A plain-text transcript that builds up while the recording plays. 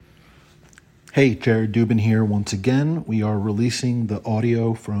Hey, Jared Dubin here once again. We are releasing the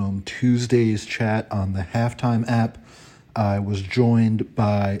audio from Tuesday's chat on the Halftime app. I was joined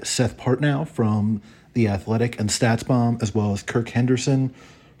by Seth Partnow from The Athletic and StatsBomb, as well as Kirk Henderson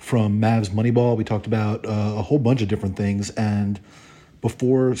from Mavs Moneyball. We talked about a whole bunch of different things. And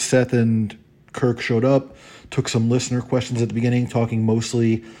before Seth and Kirk showed up, took some listener questions at the beginning, talking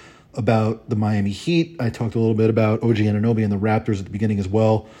mostly about the Miami Heat. I talked a little bit about OG Anunoby and the Raptors at the beginning as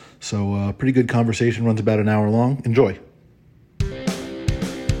well. So pretty good conversation, runs about an hour long. Enjoy.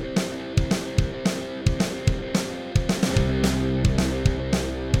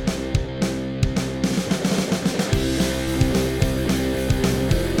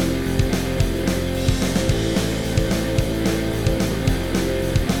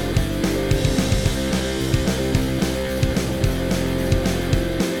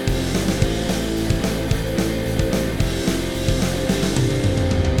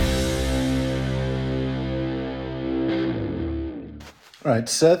 All right,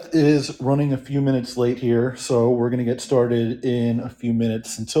 Seth is running a few minutes late here, so we're going to get started in a few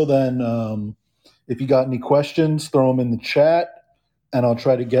minutes. Until then, if you got any questions, throw them in the chat, and I'll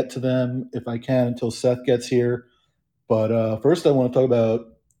try to get to them if I can until Seth gets here. But first, I want to talk about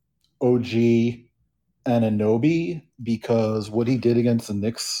OG Anunoby because what he did against the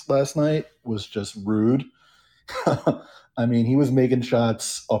Knicks last night was just rude. I mean, he was making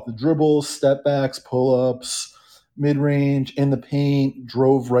shots off the dribble, step backs, pull-ups, mid-range, in the paint,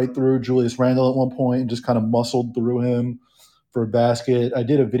 drove right through Julius Randle at one point and just kind of muscled through him for a basket. I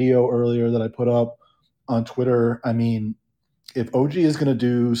did a video earlier that I put up on Twitter. I mean, if OG is going to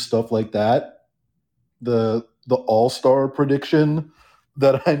do stuff like that, the all-star prediction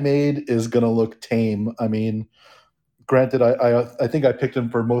that I made is going to look tame. I mean, granted, I think I picked him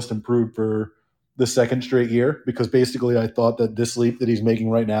for most improved for the second straight year because basically I thought that this leap that he's making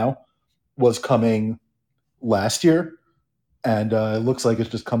right now was coming last year, and it looks like it's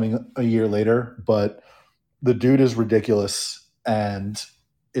just coming a year later. But the dude is ridiculous, and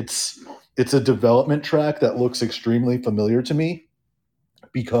it's a development track that looks extremely familiar to me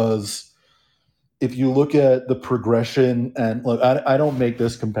because if you look at the progression, and look, I don't make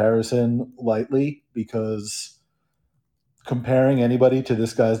this comparison lightly because comparing anybody to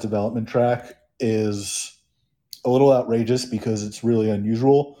this guy's development track is a little outrageous because it's really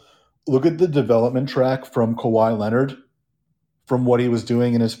unusual. Look at the development track from Kawhi Leonard, from what he was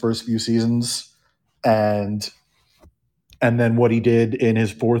doing in his first few seasons, and then what he did in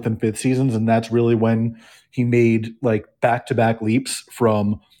his fourth and fifth seasons, and that's really when he made like back-to-back leaps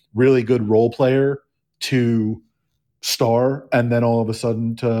from really good role player to star, and then all of a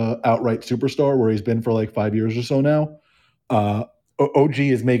sudden to outright superstar, where he's been for like 5 years or so now. OG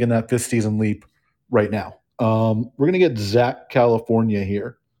is making that fifth season leap right now. We're gonna get Zach California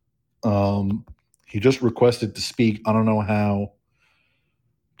here. He just requested to speak. I don't know how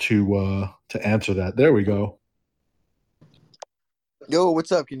to answer that. There we go. Yo,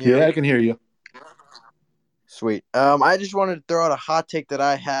 what's up? Can you hear Yeah, me? I can hear you. Sweet. I just wanted to throw out a hot take that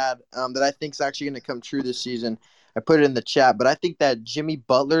I had that I think is actually going to come true this season. I put it in the chat, but I think that Jimmy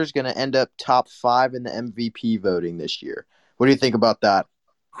Butler is going to end up top 5 in the MVP voting this year. What do you think about that?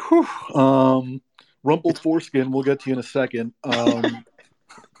 Whew. Rumpled foreskin. We'll get to you in a second.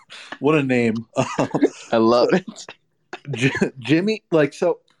 What a name. I love it. Jimmy, like,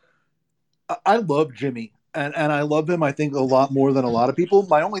 so I love Jimmy, and I love him, I think, a lot more than a lot of people.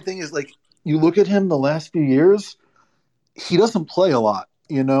 My only thing is, like, you look at him the last few years, he doesn't play a lot,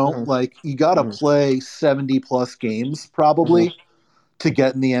 you know? Mhm. Like, you got to Mhm. play 70-plus games, probably, to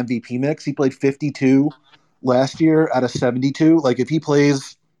get in the MVP mix. He played 52 last year out of 72. Like, if he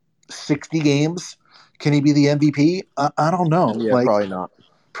plays 60 games, can he be the MVP? I don't know. Yeah, Like, probably not.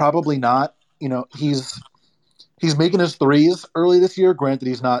 probably not. You know, he's making his threes early this year. Granted,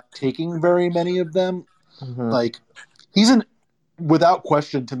 he's not taking very many of them. Mhm. Like, he's without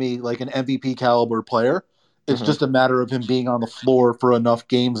question to me, like an MVP caliber player. It's Mhm. just a matter of him being on the floor for enough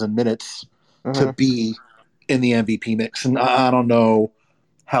games and minutes to Mhm. be in the MVP mix. And I don't know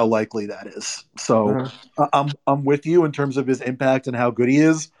how likely that is. So Mhm. I'm with you in terms of his impact and how good he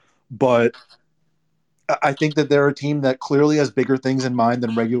is, but I think that they're a team that clearly has bigger things in mind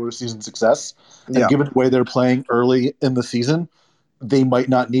than regular season success. And Yeah. given the way they're playing early in the season, they might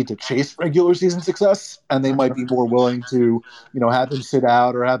not need to chase regular season success, and they might be more willing to, have him sit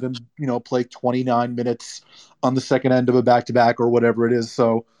out or have him, play 29 minutes on the second end of a back-to-back or whatever it is.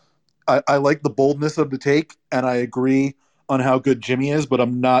 So I like the boldness of the take, and I agree on how good Jimmy is, but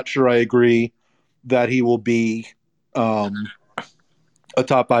I'm not sure I agree that he will be a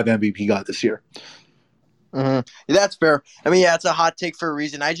top 5 MVP guy this year. Mhm. Yeah, that's fair. I mean, yeah, it's a hot take for a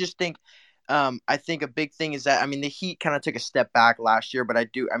reason. I just think I think a big thing is that, I mean, the Heat kind of took a step back last year, but I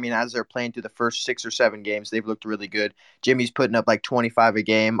mean, as they're playing through the first 6 or 7 games, they've looked really good. Jimmy's putting up like 25 a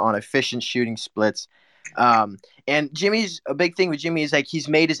game on efficient shooting splits. Um, and Jimmy's a big thing with Jimmy is like he's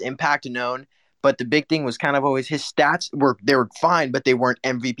made his impact known, but the big thing was kind of always his stats were fine, but they weren't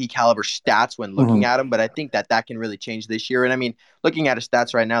MVP caliber stats when looking Mhm. at him. But I think that can really change this year. And I mean, looking at his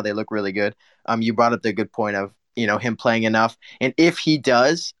stats right now, they look really good. You brought up the good point of him playing enough. And if he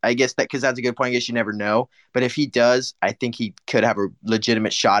does, I guess that because that's a good point. I guess you never know. But if he does, I think he could have a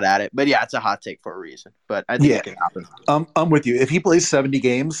legitimate shot at it. But yeah, it's a hot take for a reason. But I think Yeah, it can happen. I'm with you. If he plays 70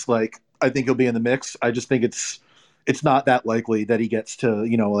 games, like I think he'll be in the mix. I just think it's not that likely that he gets to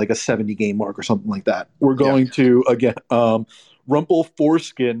like a 70 game mark or something like that. We're Yeah. going to again Rumple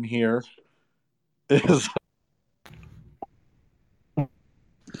Foreskin here is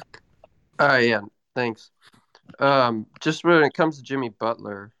Yeah, thanks. Just when it comes to Jimmy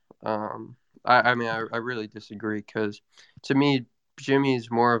Butler, I mean, I really disagree because to me, Jimmy's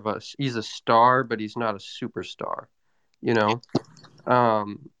more of he's a star, but he's not a superstar, you know?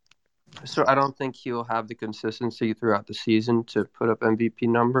 Um, so I don't think he'll have the consistency throughout the season to put up MVP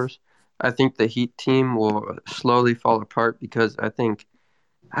numbers. I think the Heat team will slowly fall apart because I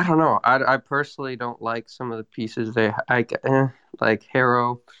don't know. I personally don't like some of the pieces like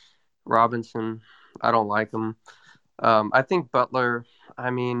Harrow, Robinson. I don't like them. I think Butler. I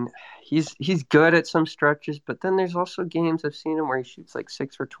mean, he's good at some stretches, but then there's also games I've seen him where he shoots like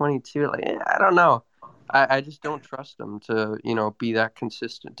 6 for 22. Like I don't know. I just don't trust him to be that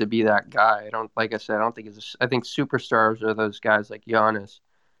consistent to be that guy. I don't like I said. I don't think I think superstars are those guys like Giannis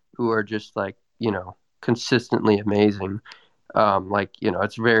who are just like consistently amazing. Like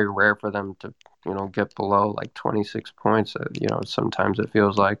it's very rare for them to get below like 26 points. Sometimes it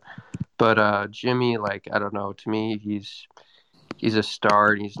feels like. But Jimmy, like I don't know. To me, he's a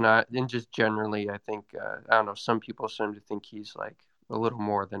star, and he's not. And just generally, I think I don't know. Some people seem to think he's like a little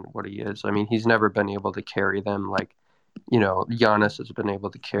more than what he is. I mean, he's never been able to carry them like Giannis has been able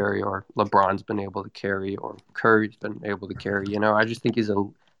to carry, or LeBron's been able to carry, or Curry's been able to carry. I just think he's a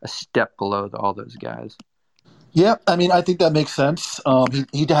step below all those guys. yeah. I mean, I think that makes sense.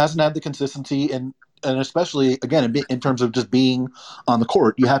 He hasn't had the consistency and especially again in terms of just being on the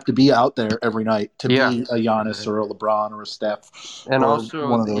court, you have to be out there every night to Yeah. be a Giannis or a LeBron or a Steph And or also,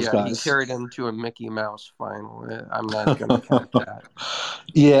 one of those yeah, he guys. carried him to a Mickey Mouse final. I'm not going to count that.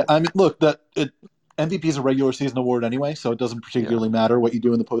 Yeah, I mean, look, MVP is a regular season award anyway, so it doesn't Yeah. particularly matter what you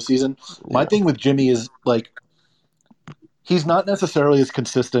do in the postseason. My Yeah. thing with Jimmy is like he's not necessarily as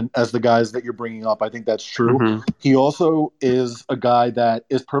consistent as the guys that you're bringing up. I think that's true. Mm-hmm. He also is a guy that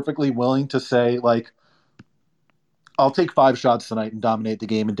is perfectly willing to say like, I'll take 5 shots tonight and dominate the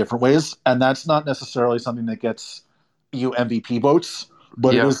game in different ways, and that's not necessarily something that gets you MVP votes,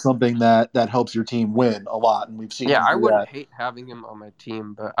 but it Yeah. is something that helps your team win a lot, and we've seen Yeah, him I do wouldn't that. hate having him on my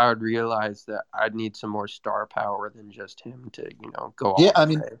team, but I would realize that I'd need some more star power than just him to, go Yeah, all I the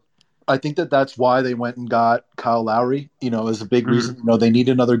mean, way. I think that's why they went and got Kyle Lowry. Is a big Mm-hmm. reason. They need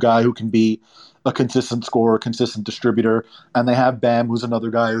another guy who can be a consistent scorer, consistent distributor, and they have Bam, who's another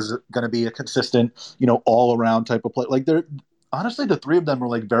guy who's going to be a consistent, all around type of play. Like they're honestly, the three of them are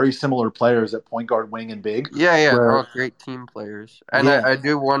like very similar players at point guard, wing, and big. Yeah, yeah, they're Where all great team players, and yeah, I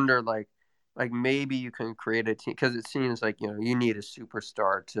do wonder like maybe you can create a team because it seems like you need a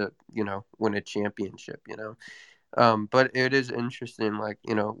superstar to win a championship. But it is interesting. Like,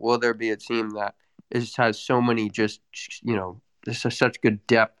 will there be a team that has so many just such good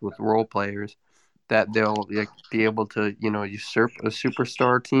depth with role players that they'll like be able to usurp a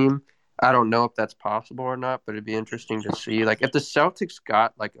superstar team? I don't know if that's possible or not, but it'd be interesting to see. Like, if the Celtics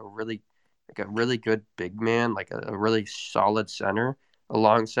got like a really good big man, like a really solid center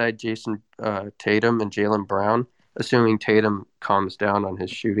alongside Jason Tatum and Jalen Brown, assuming Tatum calms down on his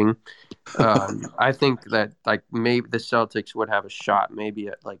shooting. I think that like maybe the Celtics would have a shot, maybe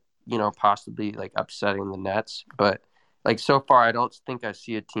at like possibly like upsetting the Nets, but like so far, I don't think I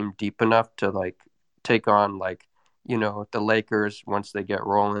see a team deep enough to like take on like the Lakers once they get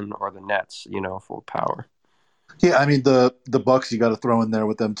rolling or the Nets, full power. yeah. I mean, the Bucks you got to throw in there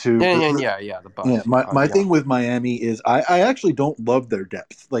with them too. And yeah, yeah, the Yeah, Bucks, my yeah. thing with Miami is I actually don't love their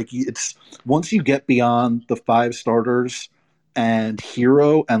depth. Like it's once you get beyond the 5 starters and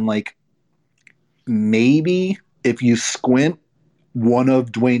Hero and like maybe if you squint one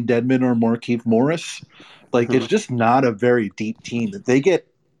of Dwayne Dedman or Markieff Morris, like it's Mhm. just not a very deep team. If they get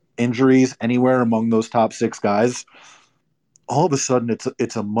injuries anywhere among those top 6 guys, all of a sudden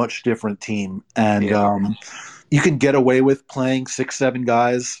it's a much different team, and Yeah. you can get away with playing 6, 7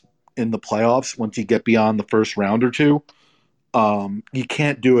 guys in the playoffs once you get beyond the first round or two. You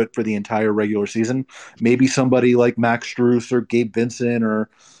can't do it for the entire regular season. Maybe somebody like Max Struess or Gabe Vincent or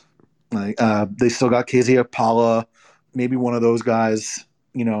like they still got KZ Pala. Maybe one of those guys,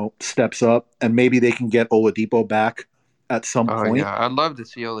 steps up, and maybe they can get Oladipo back at some Oh point. yeah, I'd love to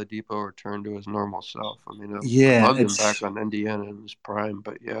see Oladipo return to his normal self. I mean, I Yeah, loved him back on Indiana in his prime,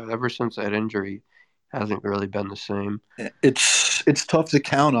 but yeah, ever since that injury, hasn't really been the same. it's tough to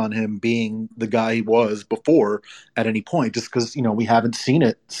count on him being the guy he was before at any point, just because we haven't seen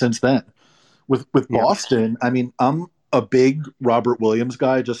it since then. With Yeah. Boston, I mean, I'm a big Robert Williams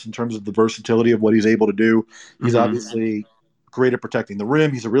guy just in terms of the versatility of what he's able to do. He's Hmm. obviously great at protecting the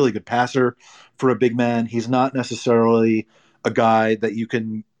rim. He's a really good passer for a big man. He's not necessarily a guy that you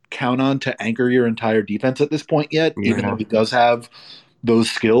can count on to anchor your entire defense at this point yet, even though Yeah. he does have those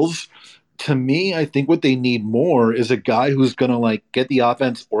skills. To me, I think what they need more is a guy who's going to like get the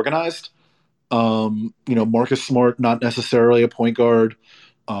offense organized. Marcus Smart, not necessarily a point guard.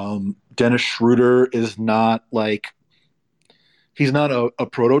 Dennis Schroeder is not like he's not a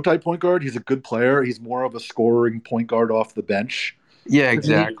prototype point guard. He's a good player. He's more of a scoring point guard off the bench Yeah, to me.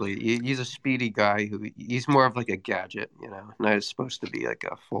 exactly. He's a speedy guy he's more of like a gadget, not as supposed to be like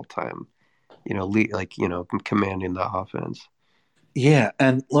a full time, lead, like commanding the offense. Yeah,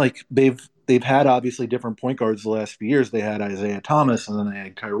 and like they've had obviously different point guards the last few years. They had Isaiah Thomas, and then they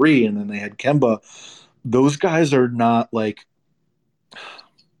had Kyrie, and then they had Kemba. Those guys are not like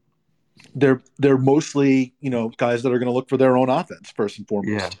they're mostly guys that are going to look for their own offense first and Yeah.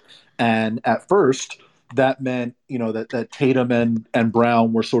 foremost. And at first, that meant that Tatum and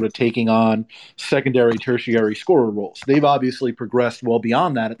Brown were sort of taking on secondary, tertiary scorer roles. They've obviously progressed well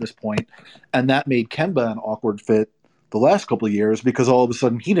beyond that at this point, and that made Kemba an awkward fit the last couple of years because all of a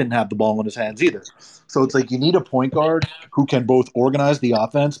sudden he didn't have the ball in his hands either. So it's like you need a point guard who can both organize the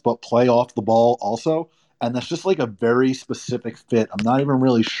offense but play off the ball also. And that's just like a very specific fit. I'm not even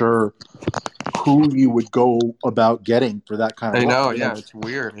really sure who you would go about getting for that kind of I role. know, I mean, yeah, like it's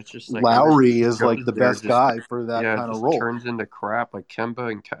weird. It's just like everybody Lowry who is like goes the there best just, guy for that yeah, it kind of just role. turns into crap. Like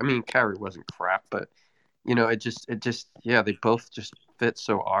Kemba and I mean, Kyrie wasn't crap, but yeah, they both just fit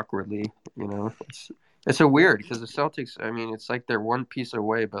so awkwardly. It's so weird because the Celtics. I mean, it's like they're one piece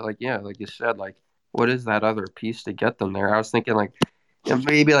away, but like, yeah, like you said, like what is that other piece to get them there? I was thinking like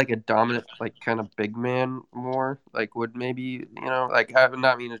maybe like a dominant, like kind of big man more, like would maybe like I would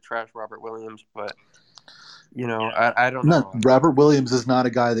not mean to trash Robert Williams, but I don't No, know. Robert Williams is not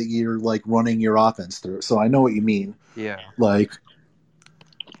a guy that you're like running your offense through. So I know what you mean. Yeah. Like,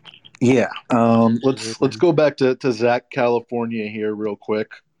 yeah. It's Let's weird. go back to Zach California here real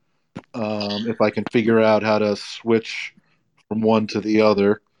quick. If I can figure out how to switch from one to the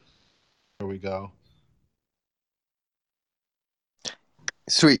other. There we go.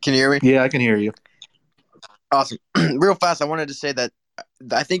 Sweet. Can you hear me? Yeah, I can hear you. Awesome. Real fast, I wanted to say that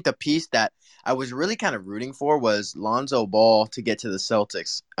I think the piece that I was really kind of rooting for was Lonzo Ball to get to the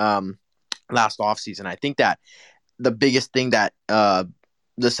Celtics last offseason. I think that the biggest thing that the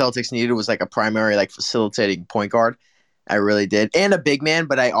Celtics needed was like a primary, like facilitating point guard. I really did. And a big man,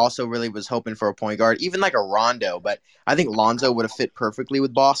 but I also really was hoping for a point guard, even like a Rondo. But I think Lonzo would have fit perfectly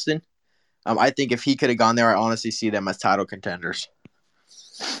with Boston. I think if he could have gone there, I honestly see them as title contenders.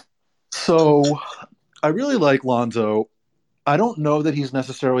 So I really like Lonzo. I don't know that he's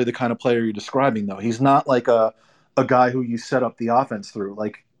necessarily the kind of player you're describing, though. He's not like a guy who you set up the offense through.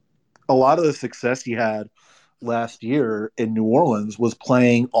 Like a lot of the success he had last year in New Orleans was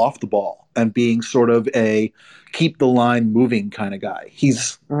playing off the ball and being sort of a keep the line moving kind of guy.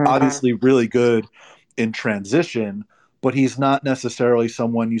 He's obviously really good in transition, but he's not necessarily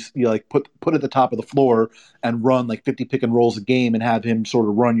someone you like put at the top of the floor and run like 50 pick and rolls a game and have him sort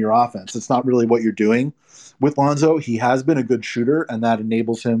of run your offense. It's not really what you're doing with Lonzo. He has been a good shooter, and that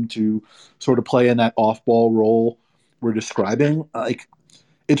enables him to sort of play in that off ball role we're describing. Like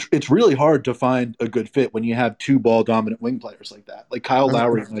it's really hard to find a good fit when you have two ball dominant wing players like that. Like Kyle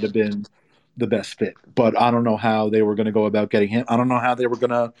Lowry might have been the best fit, but I don't know how they were going to go about getting him. I don't know how they were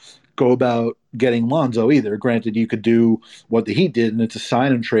going to go about getting Lonzo either. Granted, you could do what the Heat did, and it's a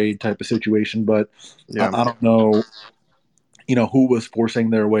sign and trade type of situation, but Yeah. I don't know, who was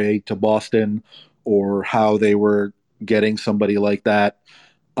forcing their way to Boston or how they were getting somebody like that.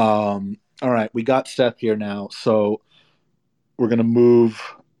 All right, we got Seth here now, so we're going to move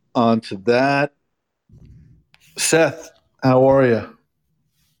on to that. Seth, how are you?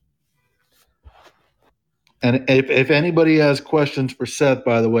 And if anybody has questions for Seth,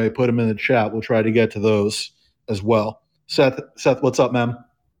 by the way, put them in the chat. We'll try to get to those as well. Seth, what's up, man?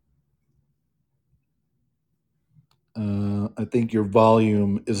 I think your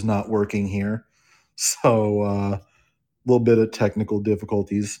volume is not working here. So little bit of technical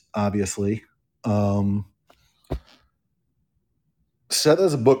difficulties, obviously. Seth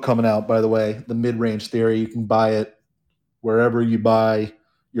has a book coming out, by the way, The Mid-Range Theory. You can buy it wherever you buy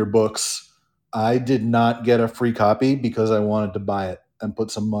your books. I did not get a free copy because I wanted to buy it and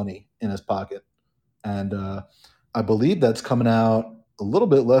put some money in his pocket. And I believe that's coming out a little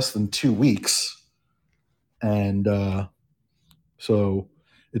bit less than 2 weeks. And so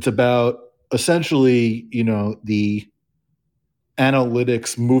it's about essentially, the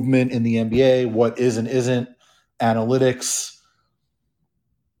analytics movement in the NBA, what is and isn't analytics.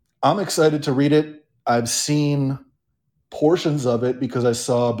 I'm excited to read it. I've seen portions of it because I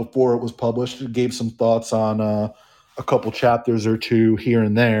saw before it was published, it gave some thoughts on a couple chapters or two here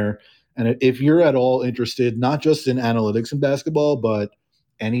and there. And if you're at all interested, not just in analytics in basketball, but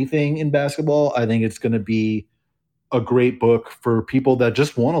anything in basketball, I think it's going to be a great book for people that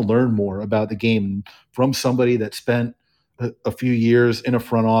just want to learn more about the game from somebody that spent a few years in a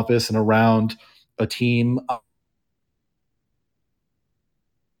front office and around a team.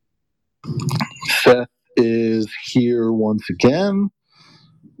 Seth is here once again.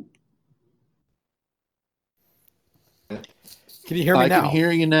 Can you hear me now? I can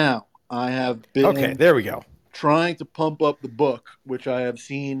hear you now. I have been okay. There we go. Trying to pump up the book, which I have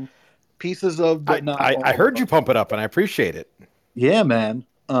seen pieces of, but not. I heard you pump it up, and I appreciate it. Yeah, man.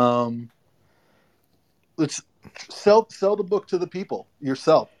 Let's sell the book to the people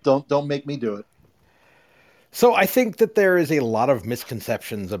yourself. Don't make me do it. So I think that there is a lot of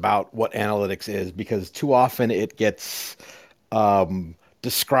misconceptions about what analytics is because too often it gets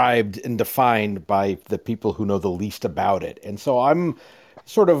described and defined by the people who know the least about it. And so I'm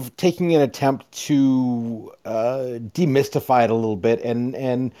sort of taking an attempt to demystify it a little bit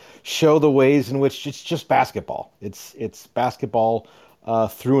and show the ways in which it's just basketball. It's basketball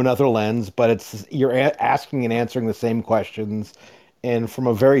through another lens, but you're asking and answering the same questions and from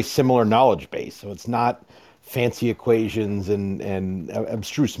a very similar knowledge base. So it's not fancy equations and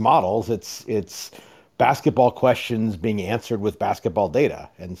abstruse models. It's basketball questions being answered with basketball data.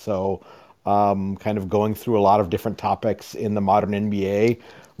 And so kind of going through a lot of different topics in the modern NBA,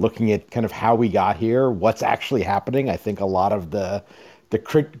 looking at kind of how we got here, what's actually happening. I think a lot of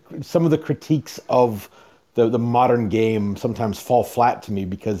some of the critiques of the modern game sometimes fall flat to me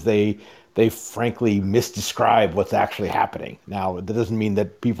because they frankly misdescribe what's actually happening. Now, that doesn't mean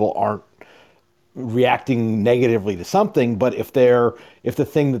that people aren't reacting negatively to something, but if the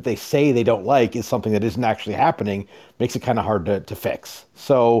thing that they say they don't like is something that isn't actually happening, makes it kind of hard to fix.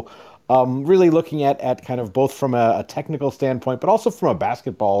 So really looking at kind of both from a technical standpoint, but also from a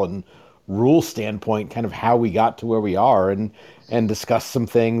basketball and rule standpoint, kind of how we got to where we are and discuss some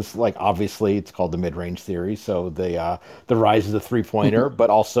things like, obviously it's called the mid-range theory. So the rise of the three-pointer, but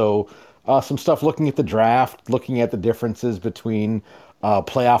also some stuff looking at the draft, looking at the differences between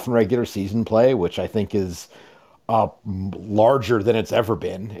playoff and regular season play, which I think is larger than it's ever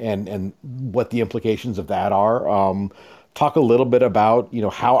been, and what the implications of that are. Talk a little bit about,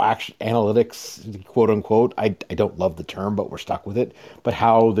 how analytics, quote unquote, I don't love the term, but we're stuck with it, but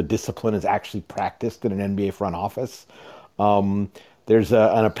how the discipline is actually practiced in an NBA front office. There's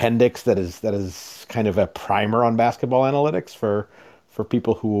an appendix that is kind of a primer on basketball analytics for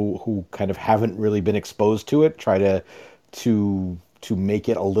people who kind of haven't really been exposed to it, try to make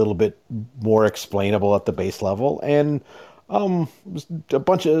it a little bit more explainable at the base level. And a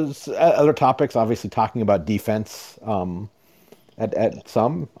bunch of other topics, obviously talking about defense at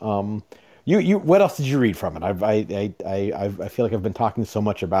some. You what else did you read from it? I feel like I've been talking so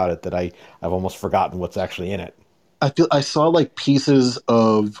much about it that I've almost forgotten what's actually in it. I saw like pieces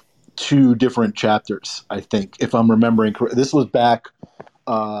of 2 different chapters, I think, if I'm remembering correctly. This was back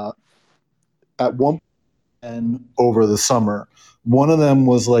at one and over the summer. One of them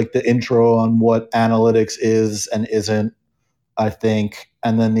was like the intro on what analytics is and isn't, I think.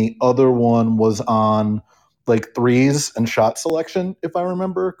 And then the other one was on like threes and shot selection, if I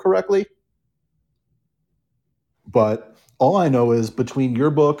remember correctly. But all I know is between your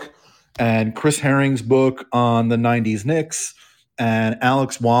book and Chris Herring's book on the 90s Knicks and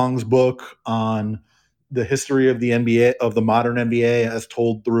Alex Wong's book on the history of the NBA, of the modern NBA as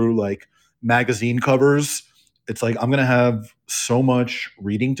told through like magazine covers, it's like I'm going to have so much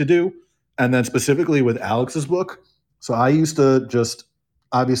reading to do. And then specifically with Alex's book. So I used to just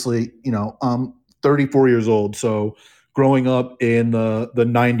obviously, I'm 34 years old. So growing up in the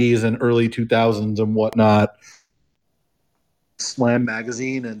 90s and early 2000s and whatnot, Slam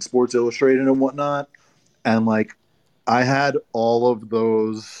magazine and Sports Illustrated and whatnot. And like I had all of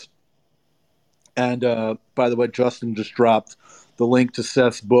those. And by the way, Justin just dropped the link to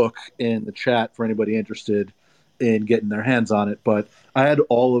Seth's book in the chat for anybody interested in getting their hands on it. But I had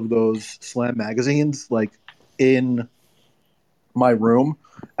all of those Slam magazines like in my room,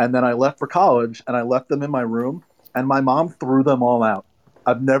 and then I left for college, and I left them in my room, and my mom threw them all out.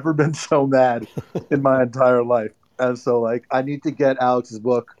 I've never been so mad in my entire life. And so like I need to get Alex's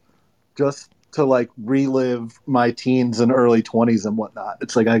book just to like relive my teens and early 20s and whatnot.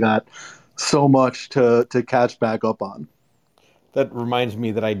 It's like I got so much to catch back up on. That reminds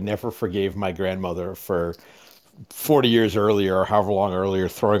me that I never forgave my grandmother for 40 years earlier, or however long earlier,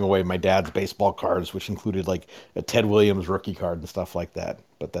 throwing away my dad's baseball cards, which included like a Ted Williams rookie card and stuff like that.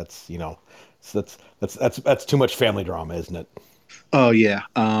 But that's, so that's too much family drama, isn't it? Oh yeah,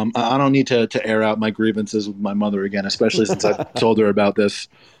 I don't need to air out my grievances with my mother again, especially since I've told her about this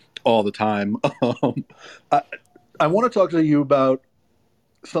all the time. I, I want to talk to you about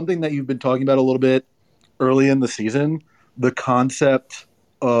something that you've been talking about a little bit early in the season, the concept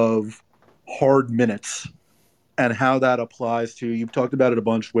of hard minutes and how that applies to, you've talked about it a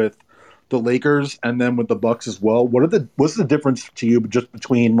bunch with the Lakers and then with the Bucks as well. What's the difference to you just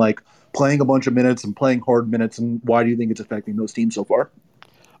between like playing a bunch of minutes and playing hard minutes, and why do you think it's affecting those teams so far?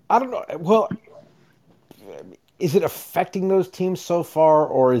 I don't know. Well, is it affecting those teams so far,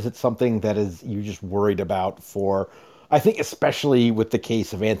 or is it something that is you're just worried about for? I think especially with the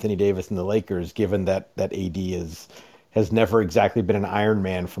case of Anthony Davis and the Lakers, given that AD has never exactly been an Iron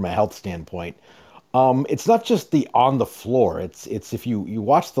Man from a health standpoint. It's not just the on the floor. It's if you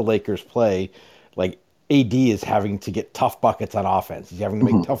watch the Lakers play, like AD is having to get tough buckets on offense. He's having to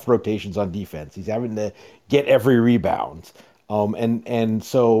make Mhm. tough rotations on defense. He's having to get every rebound. And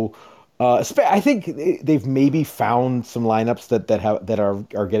so I think they've maybe found some lineups that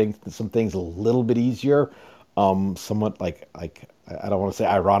are getting some things a little bit easier. Somewhat like I don't want to say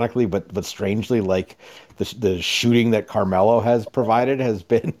ironically, but strangely, like the shooting that Carmelo has provided has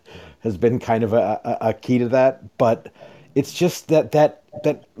been kind of a key to that. But it's just that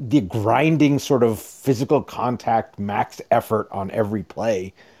the grinding sort of physical contact, max effort on every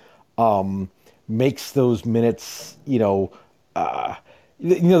play makes those minutes, there's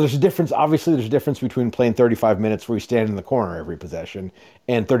a difference. Obviously, there's a difference between playing 35 minutes where you stand in the corner every possession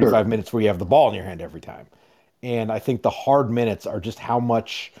and Sure. 35 minutes where you have the ball in your hand every time. And I think the hard minutes are just how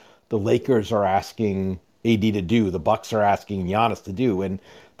much the Lakers are asking AD to do, the Bucks are asking Giannis to do, and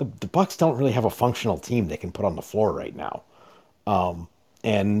the Bucks don't really have a functional team they can put on the floor right now.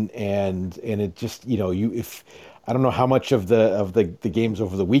 And it just you if I don't know how much of the games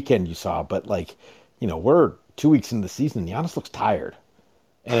over the weekend you saw, but like we're 2 weeks into the season. Giannis looks tired,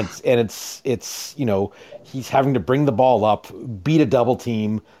 and it's he's having to bring the ball up, beat a double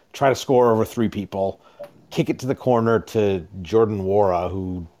team, try to score over three people, kick it to the corner to Jordan Wara,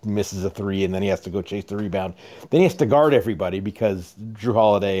 who misses a three, and then he has to go chase the rebound. Then he has to guard everybody because Drew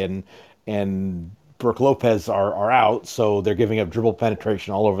Holiday and Brooke Lopez are out, so they're giving up dribble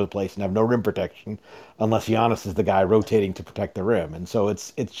penetration all over the place and have no rim protection unless Giannis is the guy rotating to protect the rim. And so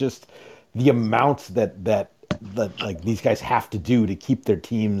it's just the amount that like these guys have to do to keep their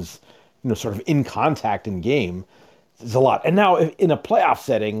teams, sort of in contact in game is a lot. And now in a playoff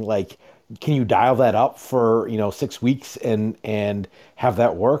setting, like can you dial that up for 6 weeks and have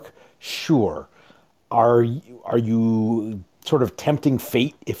that work? Sure. Are you sort of tempting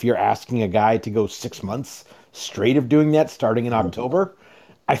fate if you're asking a guy to go 6 months straight of doing that starting in October?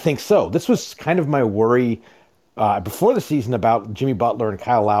 I think so. This was kind of my worry before the season about Jimmy Butler and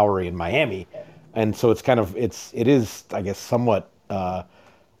Kyle Lowry in Miami, and so it is I guess somewhat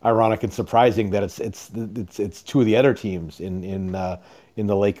ironic and surprising that it's two of the other teams in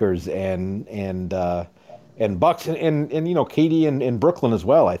the Lakers and Bucks and Katie and Brooklyn as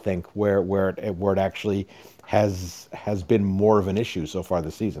well. I think where it actually has been more of an issue so far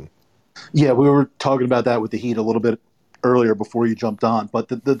this season. Yeah, we were talking about that with the Heat a little bit earlier before you jumped on. But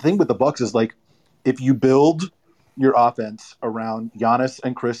the thing with the Bucks is like if you build your offense around Giannis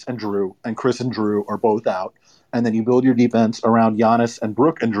and Chris and Drew are both out, and then you build your defense around Giannis and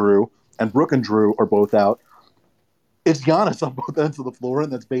Brooke and Drew are both out, it's Giannis on both ends of the floor,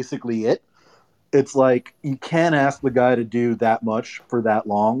 and that's basically it. It's like you can't ask the guy to do that much for that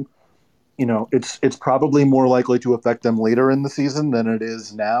long. It's probably more likely to affect them later in the season than it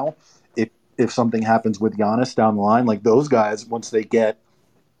is now. If something happens with Giannis down the line, like those guys, once they get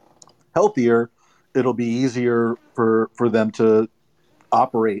healthier, it'll be easier for them to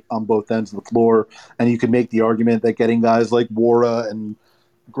operate on both ends of the floor. And you can make the argument that getting guys like Wara and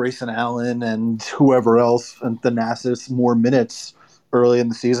Grayson Allen and whoever else and Thanasis more minutes early in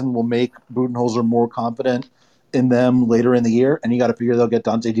the season will make Budenholzer more confident in them later in the year. And you got to figure they'll get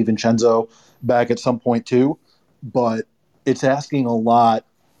Dante DiVincenzo back at some point too. But it's asking a lot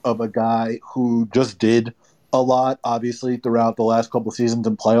of a guy who just did a lot, obviously, throughout the last couple of seasons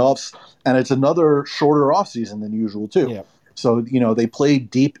and playoffs, and it's another shorter offseason than usual too. Yeah. So they play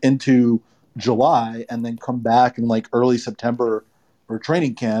deep into July and then come back in like early September for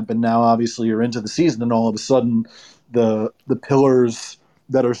training camp, and now obviously you're into the season, and all of a sudden the pillars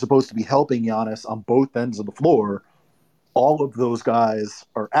that are supposed to be helping Giannis on both ends of the floor, all of those guys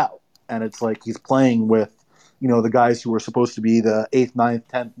are out, and it's like he's playing with the guys who are supposed to be the eighth, ninth,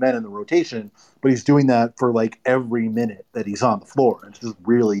 10th men in the rotation, but he's doing that for like every minute that he's on the floor. And it's just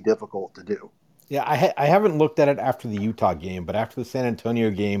really difficult to do. Yeah, I haven't looked at it after the Utah game, but after the San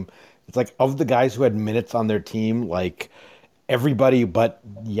Antonio game, it's like of the guys who had minutes on their team, like everybody but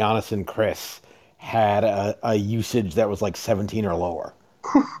Giannis and Chris had a usage that was like 17 or lower.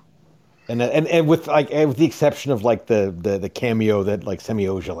 And with with the exception of like the cameo that like Semi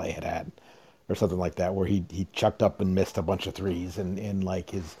Ojeleye had or something like that, where he chucked up and missed a bunch of threes in like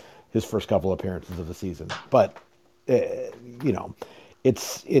his first couple appearances of the season. But uh, you know,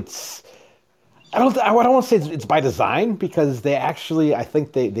 it's I don't want to say it's by design because they actually I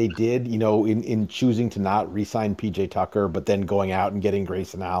think they did in choosing to not re-sign PJ Tucker, but then going out and getting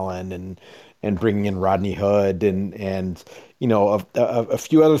Grayson Allen and bringing in Rodney Hood and a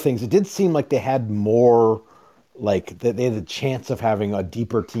few other things. It did seem like they had more like they had the chance of having a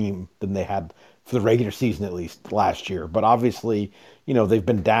deeper team than they had for the regular season at least last year. But obviously, they've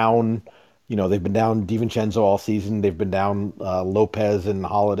been down. They've been down DiVincenzo all season. They've been down Lopez and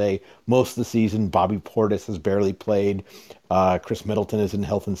Holiday most of the season. Bobby Portis has barely played. Chris Middleton is in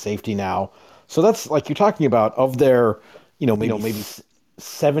health and safety now. So that's like you're talking about of their, maybe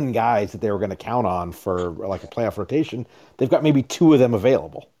seven guys that they were going to count on for like a playoff rotation. They've got maybe two of them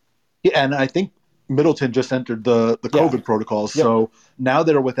available. Yeah, and I think Middleton just entered the COVID protocols. Yep. So now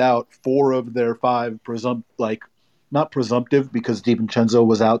they're without four of their five not presumptive because DiVincenzo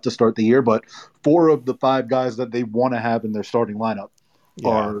was out to start the year, but four of the five guys that they want to have in their starting lineup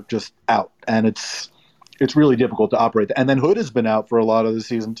are just out, and it's really difficult to operate. And then Hood has been out for a lot of the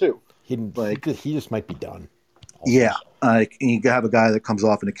season too. He just might be done. Also. Yeah, you have a guy that comes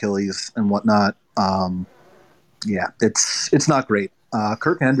off an Achilles and whatnot. Yeah, it's not great.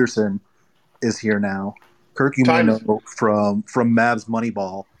 Kirk Henderson is here now. Kirk, you may know from Mavs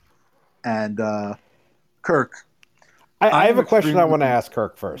Moneyball, and Kirk. I have a question I want to ask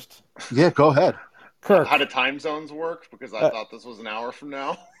Kirk first. Yeah, go ahead. Kirk, how do time zones work? Because I thought this was an hour from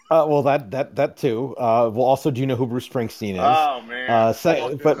now. Well, that too. Well, also, do you know who Bruce Springsteen is? Oh man.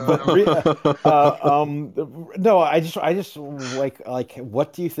 No, I just like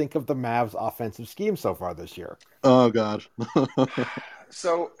what do you think of the Mavs' offensive scheme so far this year? Oh God.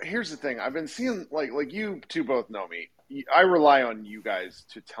 So here's the thing. I've been seeing like you two both know me. I rely on you guys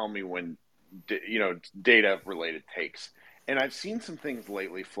to tell me when data related takes, and I've seen some things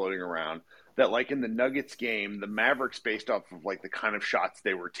lately floating around that like in the Nuggets game, the Mavericks, based off of like the kind of shots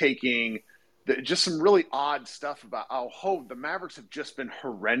they were taking, just some really odd stuff about the Mavericks have just been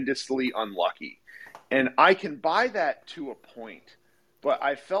horrendously unlucky. And I can buy that to a point, but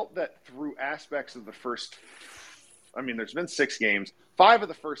I felt that through aspects of the first, there's been 6 games. 5 of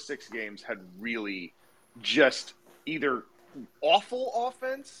the first 6 games had really just either awful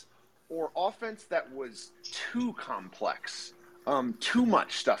offense or offense that was too complex, too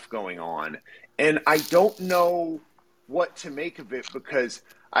much stuff going on. And I don't know what to make of it because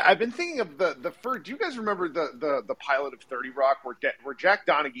I've been thinking of the first. Do you guys remember the pilot of 30 Rock where Jack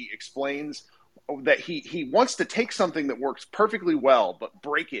Donaghy explains that he wants to take something that works perfectly well but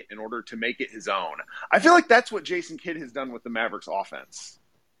break it in order to make it his own? I feel like that's what Jason Kidd has done with the Mavericks offense.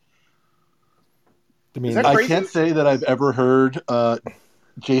 I can't say that I've ever heard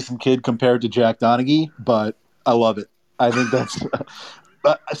Jason Kidd compared to Jack Donaghy, but I love it. I think that's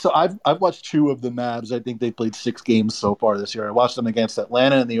so I've watched 2 of the Mavs. I think they played 6 games so far this year. I watched them against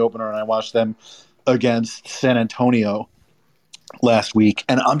Atlanta in the opener, and I watched them against San Antonio last week.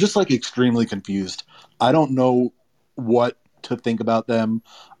 And I'm just like extremely confused. I don't know what to think about them.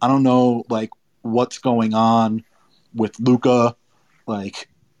 I don't know like what's going on with Luka. Like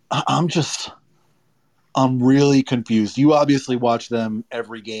I'm really confused. You obviously watch them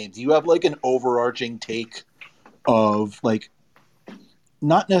every game. Do you have like an overarching take of like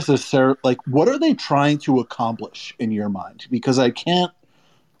not necessarily like what are they trying to accomplish in your mind? Because I can't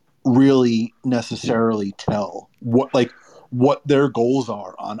really necessarily tell what their goals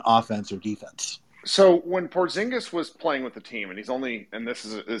are on offense or defense. So when Porzingis was playing with the team, and this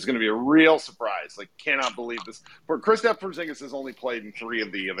is going to be a real surprise. Like, cannot believe this. Kristaps Porzingis has only played in 3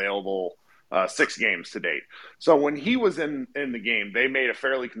 of the available 6 games to date. So when he was in the game, they made a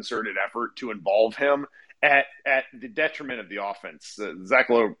fairly concerted effort to involve him. at the detriment of the offense. Zach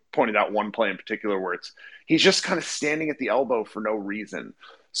Lowe pointed out one play in particular where he's just kind of standing at the elbow for no reason.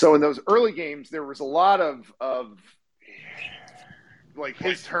 So in those early games, there was a lot of like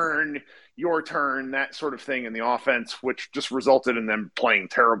his turn, your turn, that sort of thing in the offense, which just resulted in them playing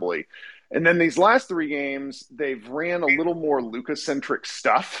terribly. And then these last 3 games, they've ran a little more Luka-centric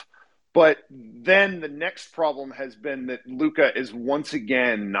stuff. But then the next problem has been that Luka is once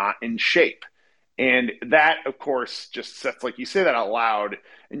again not in shape. And that, of course, just sets, like, you say that out loud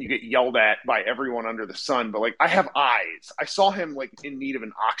and you get yelled at by everyone under the sun. But, like, I have eyes. I saw him, like, in need of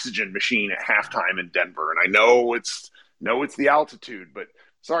an oxygen machine at halftime in Denver. And I know it's the altitude, but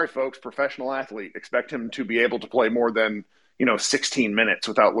sorry, folks, professional athlete. Expect him to be able to play more than, 16 minutes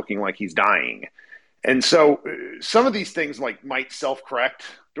without looking like he's dying. And so some of these things like might self-correct.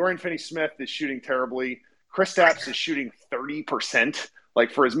 Dorian Finney-Smith is shooting terribly. Kristaps is shooting 30%.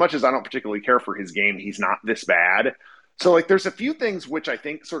 Like, for as much as I don't particularly care for his game, he's not this bad. So, like, there's a few things which I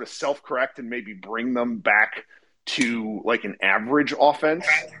think sort of self-correct and maybe bring them back to, like, an average offense.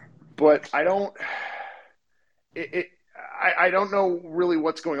 But I don't I don't know really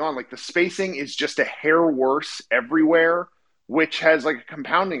what's going on. Like, the spacing is just a hair worse everywhere, which has, like, a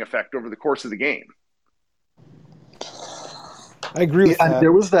compounding effect over the course of the game. I agree with that.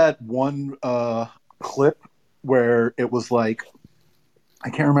 There was that one clip where it was like, I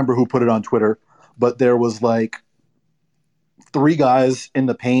can't remember who put it on Twitter, but there was like 3 guys in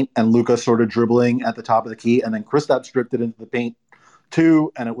the paint and Luka sort of dribbling at the top of the key, and then Kristaps drifted into the paint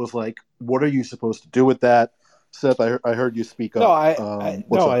too, and it was like, what are you supposed to do with that? Seth, I heard you speak up.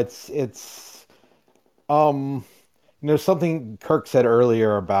 It's something Kirk said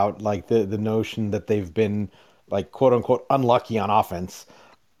earlier about like the notion that they've been like quote unquote unlucky on offense.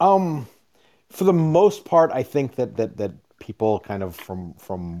 For the most part, I think that people kind of from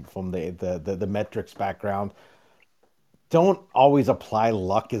the metrics background don't always apply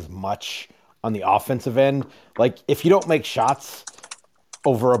luck as much on the offensive end. Like, if you don't make shots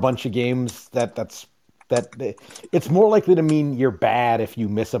over a bunch of games, it's more likely to mean you're bad if you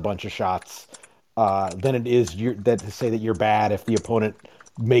miss a bunch of shots than it is to say that you're bad if the opponent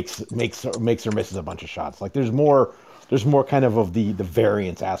makes or misses a bunch of shots. Like, there's more kind of the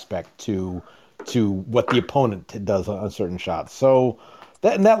variance aspect to what the opponent does on certain shots. So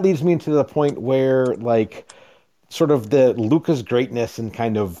that leads me to the point where, like, sort of the Luka's greatness and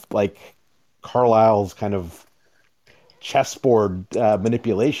kind of like Carlisle's kind of chessboard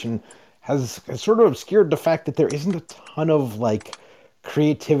manipulation has sort of obscured the fact that there isn't a ton of like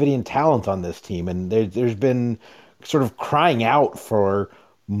creativity and talent on this team, and there's been sort of crying out for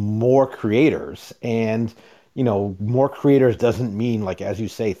more creators. And more creators doesn't mean, like, as you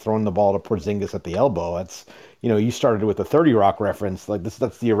say, throwing the ball to Porzingis at the elbow. It's, you started with the 30 Rock reference, like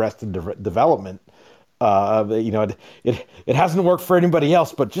that's the Arrested Development. It hasn't worked for anybody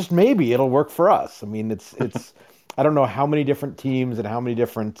else, but just maybe it'll work for us. I mean, it's I don't know how many different teams and how many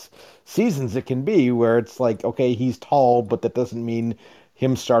different seasons it can be where it's like, okay, he's tall, but that doesn't mean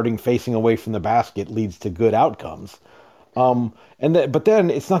him starting facing away from the basket leads to good outcomes. But then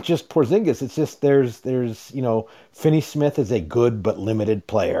it's not just Porzingis. It's just there's Finney-Smith is a good but limited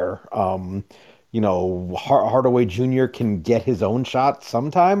player. Hardaway Jr. can get his own shot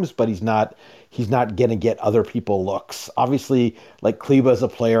sometimes, but he's not gonna get other people looks. Obviously, like, Kleba is a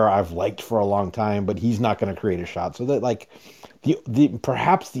player I've liked for a long time, but he's not gonna create a shot. So that, like, the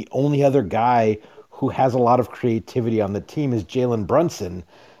perhaps the only other guy who has a lot of creativity on the team is Jalen Brunson,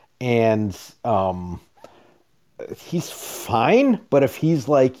 and he's fine. But if he's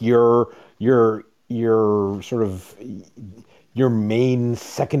like your sort of your main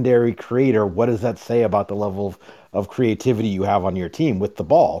secondary creator, what does that say about the level of creativity you have on your team with the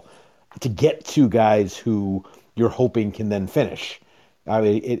ball to get to guys who you're hoping can then finish? I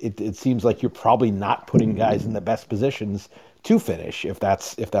mean, it seems like you're probably not putting guys in the best positions to finish if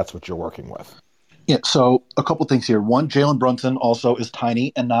that's what you're working with. Yeah, so a couple things here. One, Jalen Brunson also is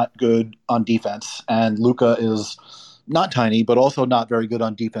tiny and not good on defense, and Luka is not tiny but also not very good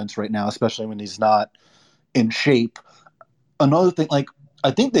on defense right now, especially when he's not in shape. Another thing, like, I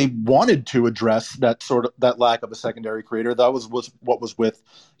think they wanted to address that lack of a secondary creator. That was what was with,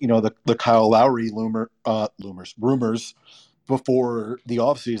 the Kyle Lowry rumors before the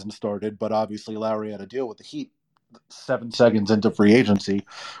offseason started. But obviously Lowry had a deal with the Heat 7 seconds into free agency,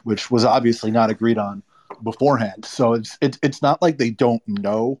 which was obviously not agreed on beforehand. So it's not like they don't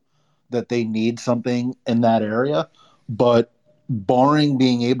know that they need something in that area, but barring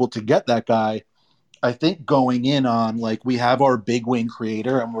being able to get that guy, I think going in on, like, we have our big wing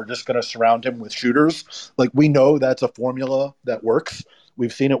creator and we're just going to surround him with shooters. Like, we know that's a formula that works.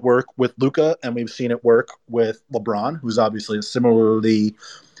 We've seen it work with Luka, and we've seen it work with LeBron, who's obviously a similarly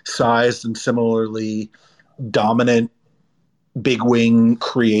sized and similarly dominant big wing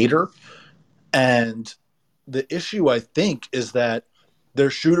creator. And the issue, I think, is that their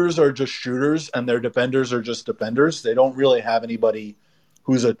shooters are just shooters and their defenders are just defenders. They don't really have anybody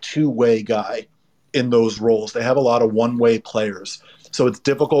who's a two-way guy in those roles. They have a lot of one-way players. So it's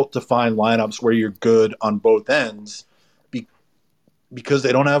difficult to find lineups where you're good on both ends because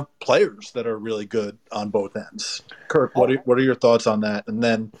they don't have players that are really good on both ends. Kirk, what are your thoughts on that? And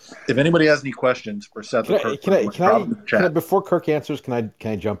then if anybody has any questions for Seth or Kirk, can I before Kirk answers, can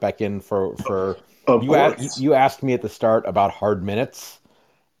I jump back in for you asked me at the start about hard minutes,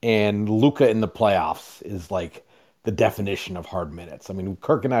 and Luka in the playoffs is like the definition of hard minutes. I mean,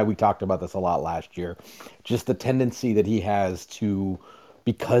 Kirk and we talked about this a lot last year. Just the tendency that he has to,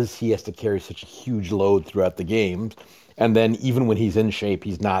 because he has to carry such a huge load throughout the games, and then even when he's in shape,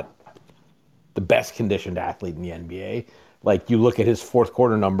 he's not the best conditioned athlete in the NBA. Like, you look at his fourth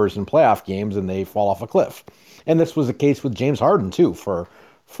quarter numbers in playoff games and they fall off a cliff. And this was the case with James Harden too for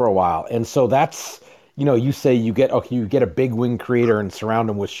a while. And so that's, you say you get a big wing creator and surround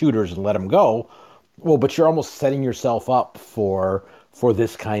him with shooters and let him go. Well, but you're almost setting yourself up for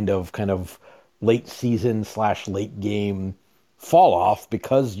this kind of late season / late game fall off,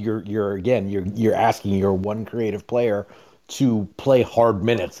 because you're asking your one creative player to play hard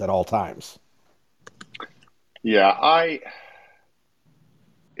minutes at all times. Yeah,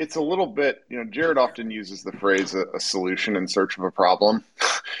 it's a little bit, Jared often uses the phrase a solution in search of a problem.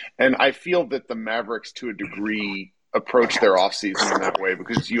 And I feel that the Mavericks, to a degree, approach their offseason in that way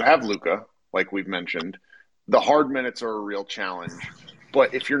because you have Luka, like we've mentioned. The hard minutes are a real challenge.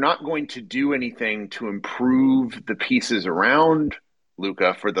 But if you're not going to do anything to improve the pieces around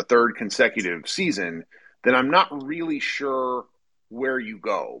Luka for the third consecutive season, then I'm not really sure where you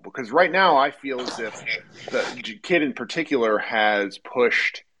go. Because right now I feel as if the kid in particular has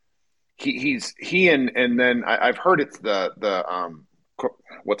pushed. And then I've heard it's the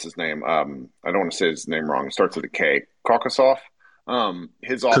what's his name? I don't want to say his name wrong. It starts with a K. Kokosov.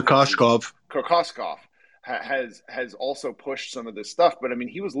 His Kokoskov. Kokoskov has also pushed some of this stuff, but I mean,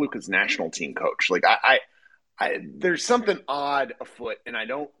 he was Luka's national team coach. Like there's something odd afoot, and I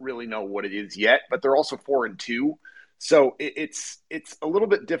don't really know what it is yet. But they're also 4-2, so it's a little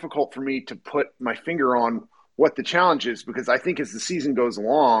bit difficult for me to put my finger on what the challenge is, because I think as the season goes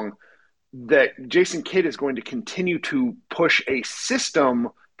along, that Jason Kidd is going to continue to push a system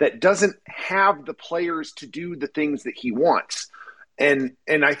that doesn't have the players to do the things that he wants. And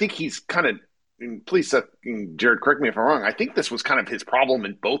I think he's kind of, and please, Jared, correct me if I'm wrong, I think this was kind of his problem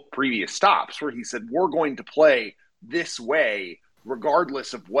in both previous stops, where he said, we're going to play this way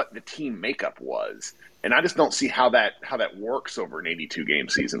regardless of what the team makeup was. And I just don't see how that works over an 82-game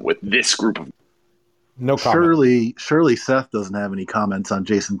season with this group of. No comment. Surely Seth doesn't have any comments on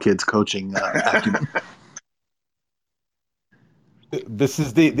Jason Kidd's coaching acumen. This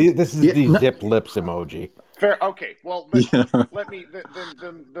is the zip lips emoji. Fair. Okay. Well, then,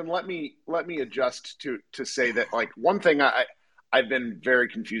 let me adjust to say that, like, one thing I've been very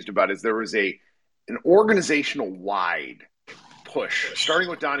confused about is there was an organizational wide push starting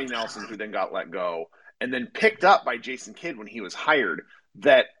with Donnie Nelson, who then got let go, and then picked up by Jason Kidd when he was hired,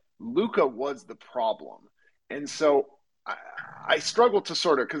 that Luka was the problem. And so I struggle to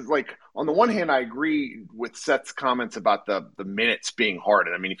sort of, because, like, on the one hand, I agree with Seth's comments about the minutes being hard.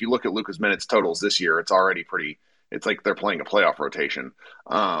 And I mean, if you look at Luka's minutes totals this year, it's already it's like they're playing a playoff rotation.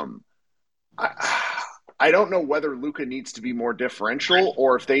 I don't know whether Luka needs to be more differential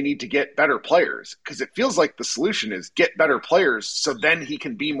or if they need to get better players, because it feels like the solution is get better players so then he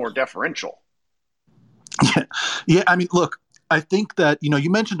can be more differential. Yeah. I mean, look, I think that, you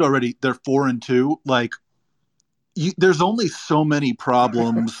mentioned already they're 4-2. Like, there's only so many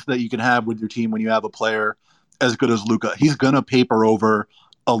problems that you can have with your team when you have a player as good as Luka. He's going to paper over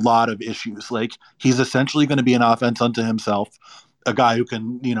a lot of issues. Like, he's essentially going to be an offense unto himself, a guy who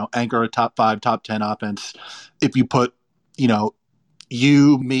can, anchor a top 5, top 10 offense. If you put,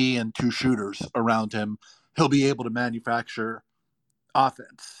 you, me, and 2 shooters around him, he'll be able to manufacture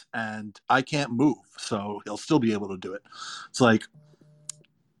offense, and I can't move, so he'll still be able to do it. It's like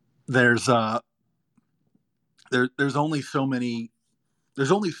there's only so many,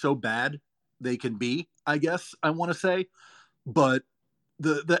 there's only so bad they can be, I guess I want to say. But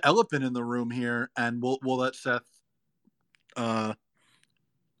the elephant in the room here, and we'll let Seth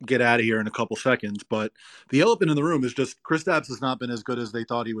get out of here in a couple seconds, but the elephant in the room is just Kristaps has not been as good as they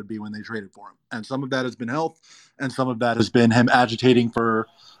thought he would be when they traded for him. And some of that has been health, and some of that has been him agitating for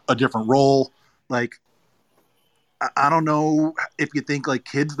a different role. Like, I don't know if you think like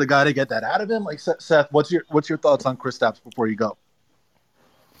Kidd's the guy to get that out of him. Like Seth, what's your thoughts on Kristaps before you go?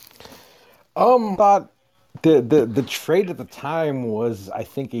 Thought the trade at the time was, I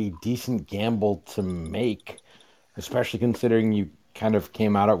think, a decent gamble to make, especially considering you kind of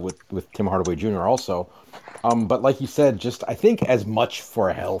came out with Tim Hardaway Jr. also. But like you said, just I think as much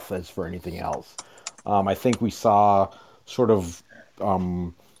for health as for anything else. I think we saw sort of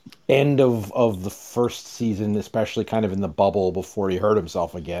end of the first season, especially kind of in the bubble before he hurt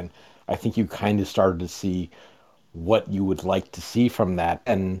himself again. I think you kind of started to see what you would like to see from that,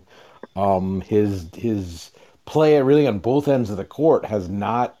 and his play really on both ends of the court has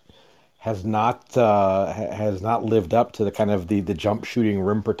not lived up to the kind of the jump shooting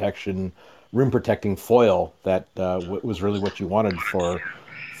rim protecting foil that was really what you wanted for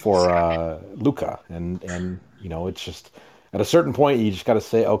Luka, and it's just at a certain point you just got to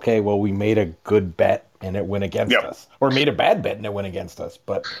say, okay, well, we made a good bet and it went against us, or made a bad bet and it went against us,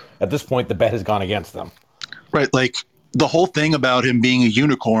 but at this point the bet has gone against them. Right, like the whole thing about him being a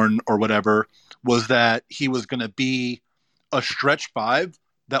unicorn or whatever was that he was going to be a stretch five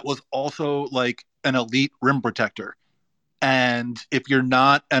that was also like an elite rim protector. And if you're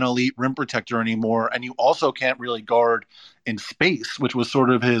not an elite rim protector anymore, and you also can't really guard in space, which was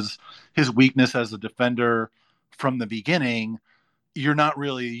sort of his weakness as a defender from the beginning, you're not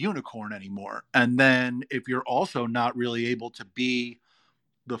really a unicorn anymore. And then if you're also not really able to be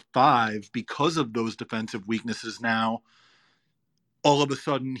the five because of those defensive weaknesses now, all of a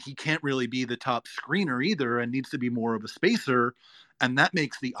sudden he can't really be the top screener either and needs to be more of a spacer. And that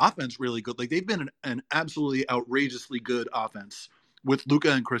makes the offense really good. Like they've been an absolutely outrageously good offense with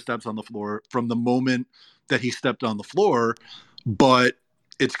Luka and Kristaps on the floor from the moment that he stepped on the floor. But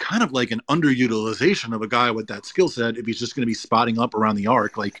it's kind of like an underutilization of a guy with that skill set if he's just going to be spotting up around the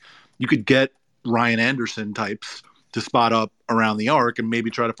arc. Like you could get Ryan Anderson types to spot up around the arc and maybe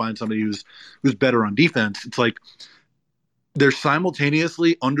try to find somebody who's better on defense. It's like they're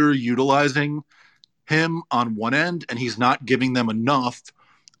simultaneously underutilizing him on one end, and he's not giving them enough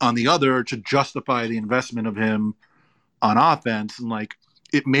on the other to justify the investment of him on offense. And like,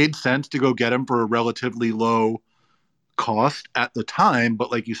 it made sense to go get him for a relatively low cost at the time, but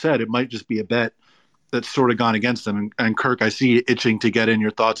like you said, it might just be a bet that's sort of gone against them. And Kirk, I see you itching to get in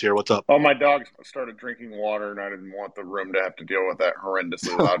your thoughts here. What's up? Oh, my dog started drinking water, and I didn't want the room to have to deal with that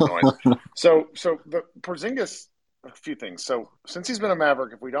horrendously loud noise. So the Porzingis, a few things. So since he's been a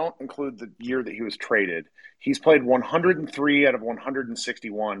Maverick, if we don't include the year that he was traded, he's played 103 out of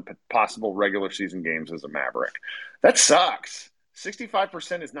 161 possible regular season games as a Maverick. That sucks.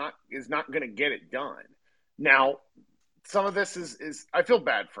 65% is not going to get it done. Now, some of this is I feel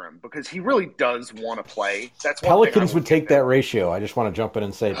bad for him because he really does want to play. That's one Pelicans would take that ratio. I just want to jump in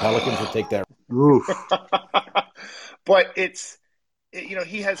and say Pelicans would take that. But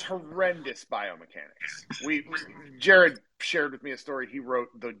he has horrendous biomechanics. Jared shared with me a story he wrote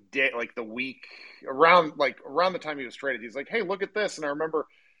the day, like the week around the time he was traded. He's like, "Hey, look at this!" And I remember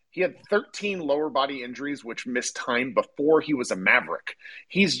he had 13 lower body injuries, which missed time before he was a Maverick.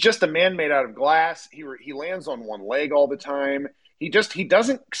 He's just a man made out of glass. He lands on one leg all the time. He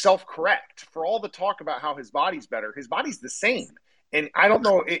doesn't self-correct. For all the talk about how his body's better, his body's the same. And I don't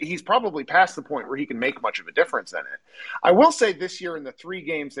know, he's probably past the point where he can make much of a difference in it. I will say this year in the 3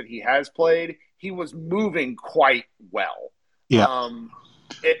 games that he has played, he was moving quite well. Yeah.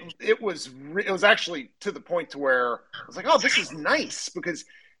 It was actually to the point to where I was like, oh, this is nice, because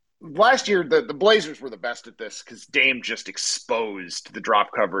last year the Blazers were the best at this because Dame just exposed the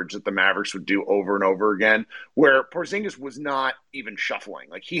drop coverage that the Mavericks would do over and over again, where Porzingis was not even shuffling.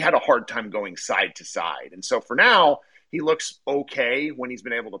 Like, he had a hard time going side to side. And so for now, he looks okay when he's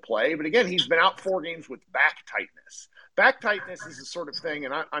been able to play. But again, he's been out 4 games with back tightness. Back tightness is the sort of thing,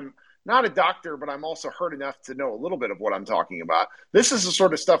 and I'm not a doctor, but I'm also hurt enough to know a little bit of what I'm talking about. This is the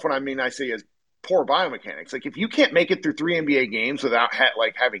sort of stuff I see as poor biomechanics. Like, if you can't make it through 3 NBA games without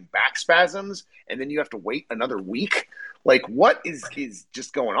having back spasms, and then you have to wait another week, like, what is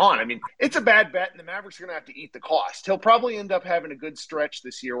just going on? I mean, it's a bad bet, and the Mavericks are going to have to eat the cost. He'll probably end up having a good stretch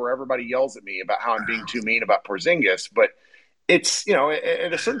this year where everybody yells at me about how I'm being too mean about Porzingis, but it's,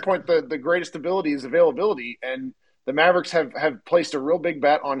 at a certain point, the greatest ability is availability, and the Mavericks have placed a real big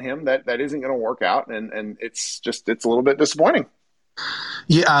bet on him that isn't going to work out, and it's a little bit disappointing.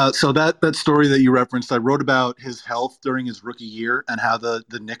 Yeah, so that story that you referenced, I wrote about his health during his rookie year and how the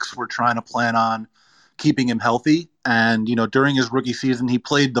Knicks were trying to plan on keeping him healthy. And, during his rookie season, he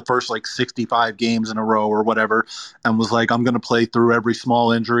played the first 65 games in a row or whatever and was like, I'm going to play through every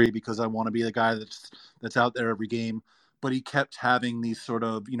small injury because I want to be the guy that's out there every game. But he kept having these sort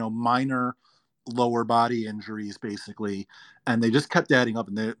of, minor lower body injuries, basically, and they just kept adding up.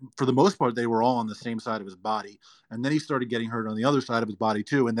 And for the most part, they were all on the same side of his body. And then he started getting hurt on the other side of his body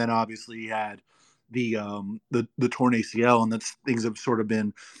too. And then obviously he had the torn ACL, and that's things have sort of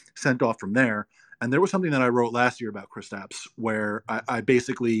been sent off from there. And there was something that I wrote last year about Kristaps, where I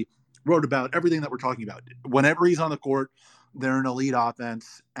basically wrote about everything that we're talking about. Whenever he's on the court, they're an elite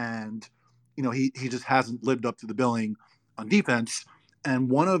offense, and he just hasn't lived up to the billing on defense. And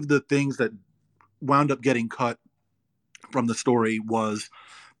one of the things that wound up getting cut from the story was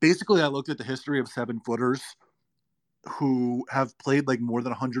basically I looked at the history of 7-footers who have played like more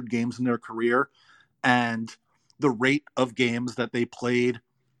than 100 games in their career, and the rate of games that they played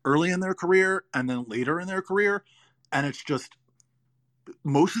early in their career and then later in their career. And it's just,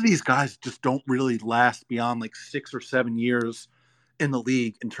 most of these guys just don't really last beyond like 6 or 7 years in the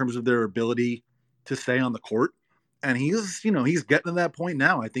league in terms of their ability to stay on the court. And he's getting to that point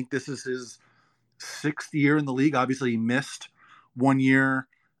now. I think this is his 6th year in the league. Obviously he missed 1 year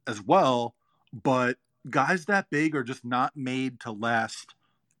as well, but guys that big are just not made to last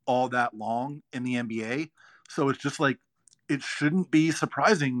all that long in the NBA. So it's just like, it shouldn't be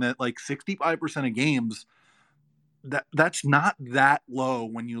surprising that like 65% of games, that's not that low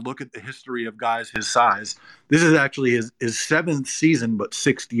when you look at the history of guys his size. This is actually his 7th season, but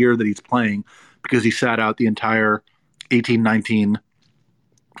 6th year that he's playing, because he sat out the entire 18-19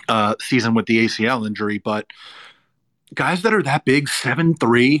 season with the ACL injury. But guys that are that big,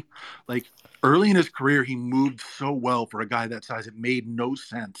 7'3", like early in his career, he moved so well for a guy that size. It made no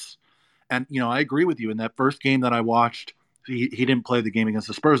sense. And, I agree with you. In that first game that I watched, he didn't play the game against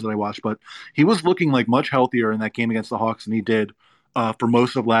the Spurs that I watched, but he was looking like much healthier in that game against the Hawks than he did for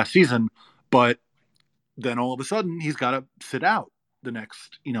most of last season. But then all of a sudden, he's got to sit out the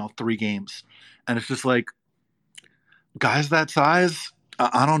next, 3 games. And it's just like, guys that size,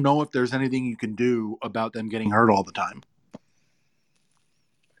 I don't know if there's anything you can do about them getting hurt all the time.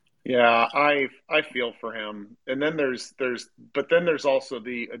 Yeah, I feel for him. And then there's also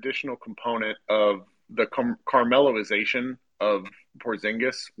the additional component of the Carmeloization of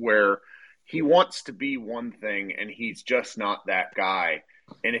Porzingis, where he wants to be one thing and he's just not that guy.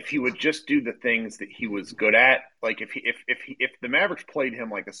 And if he would just do the things that he was good at, like if the Mavericks played him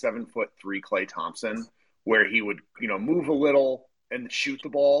like a 7'3" Klay Thompson, where he would move a little and shoot the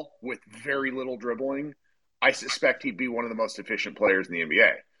ball with very little dribbling, I suspect he'd be one of the most efficient players in the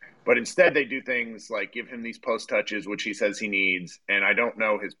NBA. But instead, they do things like give him these post touches, which he says he needs. And I don't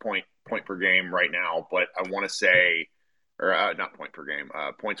know his point per game right now, but I want to say, or not point per game,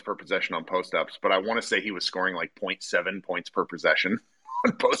 points per possession on post ups. But I want to say he was scoring like 0.7 points per possession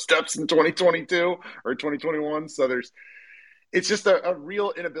on post ups in 2022 or 2021. So it's just a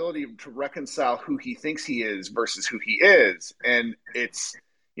real inability to reconcile who he thinks he is versus who he is. And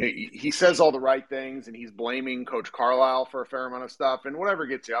he says all the right things, and he's blaming Coach Carlisle for a fair amount of stuff and whatever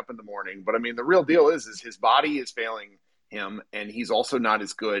gets you up in the morning. But I mean, the real deal is his body is failing him, and he's also not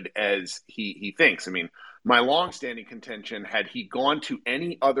as good as he thinks. I mean, my longstanding contention, had he gone to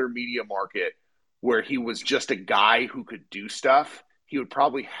any other media market where he was just a guy who could do stuff, he would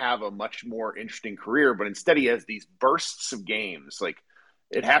probably have a much more interesting career. But instead, he has these bursts of games. Like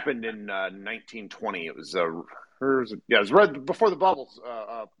it happened in 1920. It was it was right before the bubbles,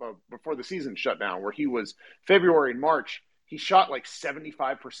 before the season shut down, where he was February and March. He shot like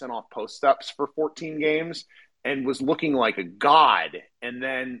 75% off post ups for 14 games and was looking like a god. And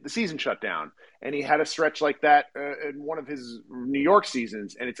then the season shut down, and he had a stretch like that in one of his New York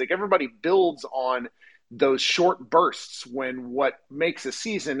seasons. And it's like everybody builds on those short bursts, when what makes a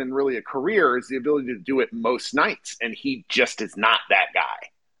season and really a career is the ability to do it most nights. And he just is not that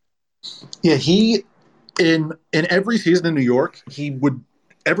guy. Yeah, he in every season in New York,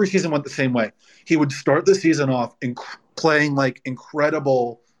 every season went the same way. He would start the season off playing like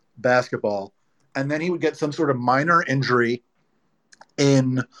incredible basketball, and then he would get some sort of minor injury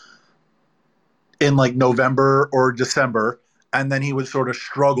in like November or December, and then he would sort of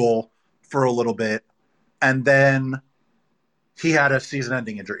struggle for a little bit, and then he had a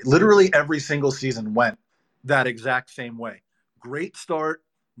season-ending injury. Literally every single season went that exact same way. Great start,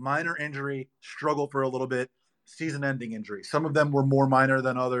 minor injury, struggle for a little bit, season-ending injury. Some of them were more minor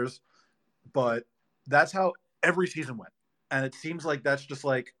than others, but that's how every season went. And it seems like that's just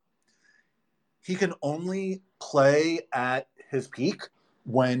like he can only play at his peak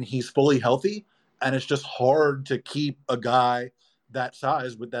when he's fully healthy, and it's just hard to keep a guy that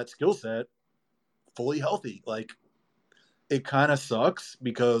size with that skill set fully healthy. Like, it kind of sucks,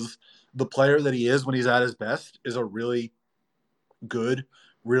 because the player that he is when he's at his best is a really good,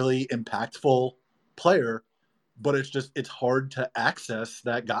 really impactful player, but it's hard to access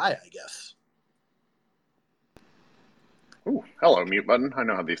that guy, I guess. Ooh, hello, mute button. I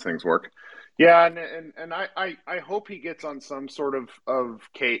know how these things work. Yeah, and I hope he gets on some sort of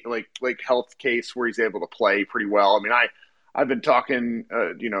case, like health case where he's able to play pretty well. I mean, I've been talking,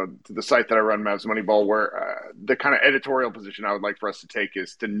 to the site that I run, Mavs Moneyball, where the kind of editorial position I would like for us to take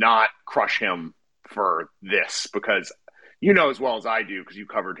is to not crush him for this, because you know as well as I do, because you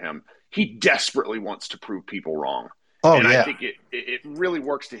covered him, he desperately wants to prove people wrong. Oh And I yeah. think it really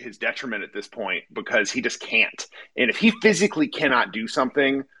works to his detriment at this point because he just can't. And if he physically cannot do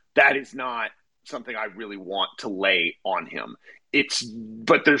something, that is not something I really want to lay on him.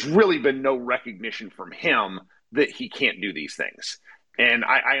 But there's really been no recognition from him that he can't do these things. And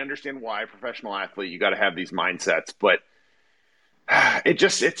I understand why, professional athlete, you got to have these mindsets, but it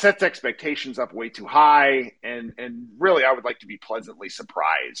sets expectations up way too high, and really I would like to be pleasantly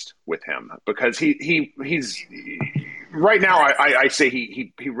surprised with him, because he's right now I say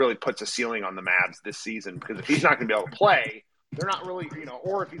he really puts a ceiling on the Mavs this season, because if he's not going to be able to play, they're not really,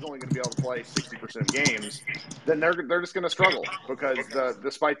 or if he's only going to be able to play 60% of games, then they're just going to struggle, because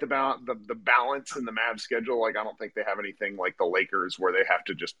despite the balance in the Mavs schedule, like I don't think they have anything like the Lakers where they have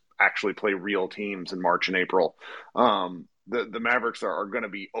to just actually play real teams in March and April. The Mavericks are going to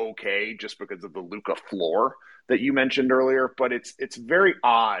be okay just because of the Luka floor that you mentioned earlier, but it's very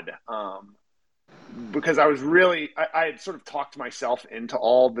odd, because I had sort of talked myself into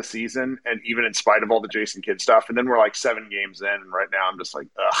all the season, and even in spite of all the Jason Kidd stuff, and then we're like 7 games in, and right now I'm just like,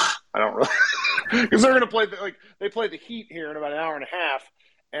 ugh, I don't really, because they're going to play they play the Heat here in about an hour and a half.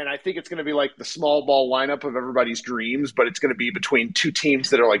 And I think it's going to be like the small ball lineup of everybody's dreams, but it's going to be between two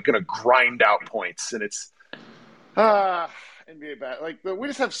teams that are like going to grind out points, and it's NBA like we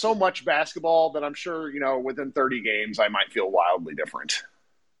just have so much basketball that I'm sure within 30 games I might feel wildly different.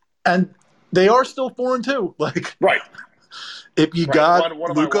 And they are still 4-2. Like, right. If you got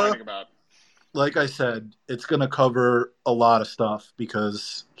what am Luka, I whining about? Like I said, it's going to cover a lot of stuff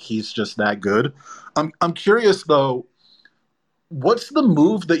because he's just that good. I'm curious though, what's the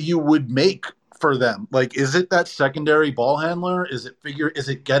move that you would make for them? Like, is it that secondary ball handler? Is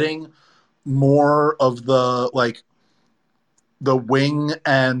it getting more of the wing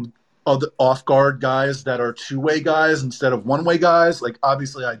and other off guard guys that are two-way guys instead of one-way guys? Like,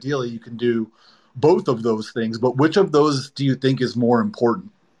 obviously, ideally, you can do both of those things, but which of those do you think is more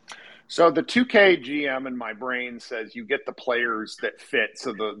important? So the 2K GM in my brain says you get the players that fit.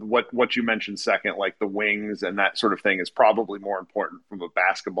 So what you mentioned second, like the wings and that sort of thing, is probably more important from a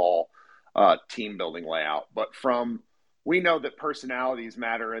basketball team building layout. But we know that personalities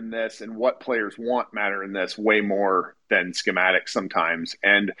matter in this, and what players want matter in this way more than schematics sometimes.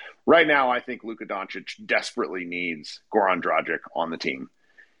 And right now, I think Luka Doncic desperately needs Goran Dragic on the team.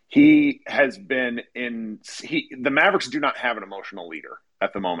 He has been the Mavericks do not have an emotional leader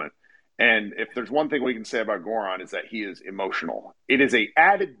at the moment. And if there's one thing we can say about Goran, is that he is emotional. It is an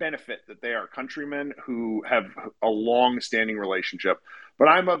added benefit that they are countrymen who have a long-standing relationship. But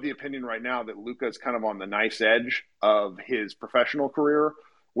I'm of the opinion right now that Luka is kind of on the nice edge of his professional career,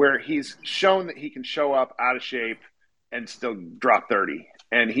 where he's shown that he can show up out of shape and still drop 30.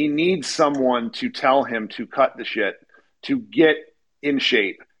 And he needs someone to tell him to cut the shit, to get in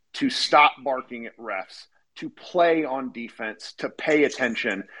shape, to stop barking at refs, to play on defense, to pay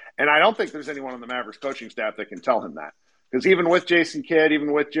attention. And I don't think there's anyone on the Mavericks coaching staff that can tell him that. Because even with Jason Kidd,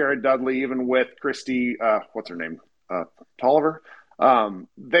 even with Jared Dudley, even with Christy, what's her name? Tolliver.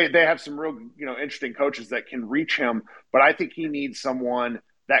 They have some real, interesting coaches that can reach him. But I think he needs someone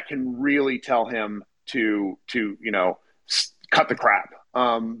that can really tell him to cut the crap.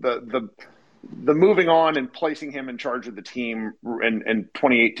 The moving on and placing him in charge of the team in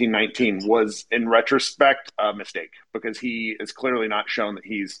 2018-19 was, in retrospect, a mistake, because he is clearly not shown that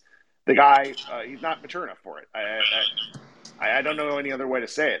he's the guy. He's not mature enough for it. I don't know any other way to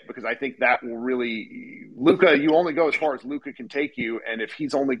say it, because I think that will really Luka. You only go as far as Luka can take you, and if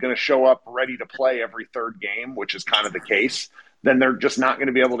he's only going to show up ready to play every third game, which is kind of the case, then they're just not going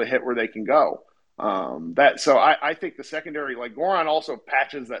to be able to hit where they can go. I think the secondary, like Goran, also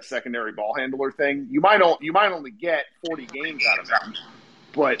patches that secondary ball handler thing. You might only get 40 games out of him,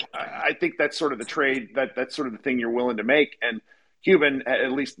 but I think that's sort of the trade, that's sort of the thing you're willing to make. And Cuban,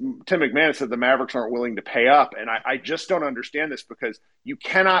 at least Tim McMahon, said the Mavericks aren't willing to pay up, and I just don't understand this, because you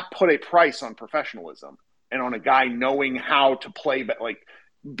cannot put a price on professionalism and on a guy knowing how to play, but like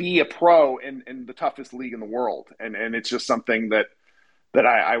be a pro in the toughest league in the world, and it's just something that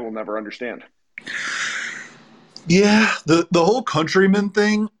I will never understand. Yeah, the whole countryman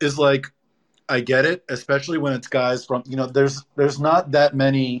thing is like, I get it, especially when it's guys from there's not that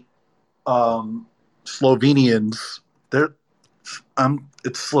many Slovenians there.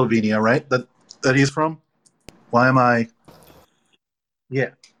 It's Slovenia, right? That he's from. Why am I? Yeah.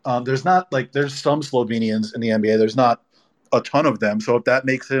 There's not like there's some Slovenians in the NBA. There's not a ton of them. So if that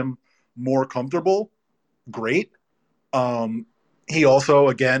makes him more comfortable, great. Um, he also,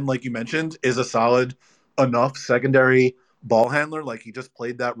 again, like you mentioned, is a solid enough secondary ball handler. Like he just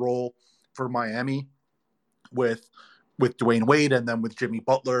played that role for Miami with Dwayne Wade and then with Jimmy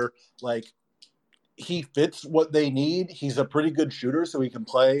Butler. Like he fits what they need. He's a pretty good shooter, so he can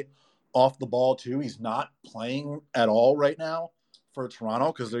play off the ball too. He's not playing at all right now for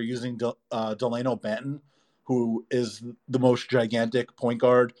Toronto because they're using Delano Banton, who is the most gigantic point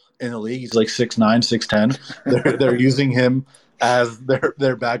guard in the league. He's like 6'9", 6'10". They're using him as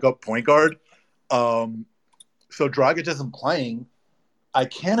their backup point guard. So Dragic isn't playing. I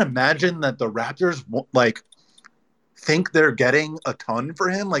can't imagine that the Raptors like think they're getting a ton for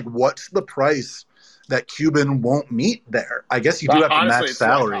him. Like, what's the price that Cuban won't meet there? I guess you do have to match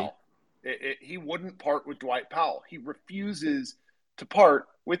salary. He wouldn't part with Dwight Powell. He refuses to part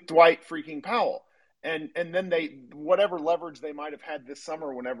with Dwight freaking Powell. And then they, whatever leverage they might have had this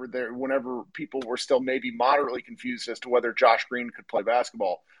summer, whenever people were still maybe moderately confused as to whether Josh Green could play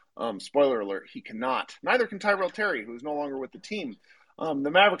basketball. Spoiler alert, he cannot. Neither can Tyrell Terry, who's no longer with the team.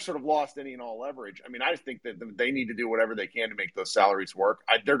 The Mavericks sort of lost any and all leverage. I mean, I just think that they need to do whatever they can to make those salaries work.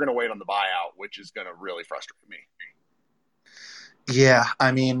 They're going to wait on the buyout, which is going to really frustrate me. Yeah,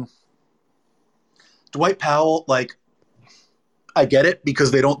 I mean, Dwight Powell, like, I get it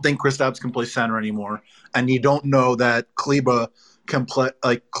because they don't think Kristaps can play center anymore, and you don't know that Kleba can play.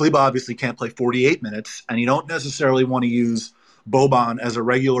 Like, Kleba obviously can't play 48 minutes, and you don't necessarily want to use Boban as a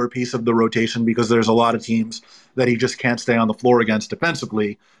regular piece of the rotation because there's a lot of teams that he just can't stay on the floor against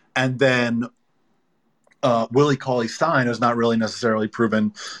defensively. And then Willie Cauley-Stein is not really necessarily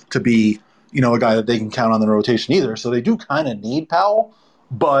proven to be, a guy that they can count on the rotation either. So they do kind of need Powell,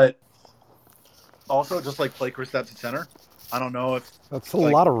 but also just like play Kristaps at center. I don't know if that's a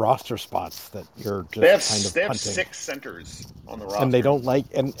lot of roster spots that you're just they have 6 centers on the roster, and they don't like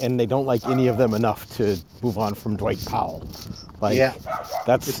they don't like any of them enough to move on from Dwight Powell. Like, yeah,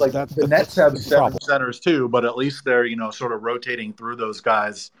 it's like the Nets have 7 centers too, but at least they're sort of rotating through those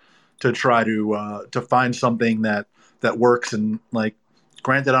guys to try to find something that works. And like,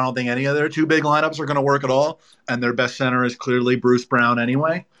 granted, I don't think any of their 2 big lineups are going to work at all, and their best center is clearly Bruce Brown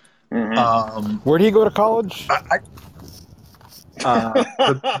anyway. Mm-hmm. Where do you go to college?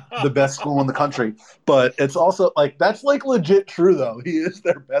 The best school in the country, but it's also like that's like legit true though. He is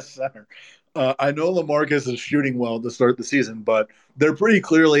their best center. I know LaMarcus is shooting well to start the season, but they're pretty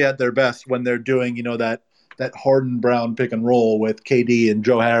clearly at their best when they're doing that Harden Brown pick and roll with KD and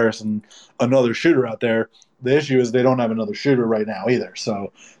Joe Harris and another shooter out there. The issue is they don't have another shooter right now either,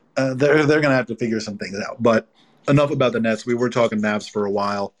 so they're going to have to figure some things out. But enough about the Nets. We were talking Mavs for a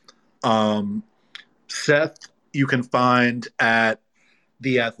while. Seth, you can find at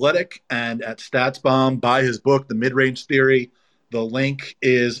The Athletic and at StatsBomb. Buy his book, The Midrange Theory. The link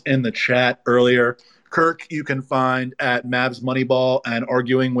is in the chat earlier. Kirk, you can find at Mavs Moneyball and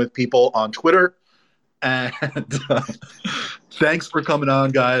Arguing with People on Twitter. And thanks for coming on,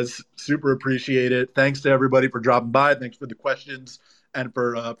 guys. Super appreciate it. Thanks to everybody for dropping by. Thanks for the questions and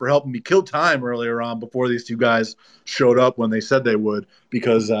for helping me kill time earlier on before these 2 guys showed up when they said they would,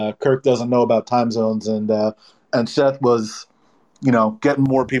 because Kirk doesn't know about time zones, and Seth was, getting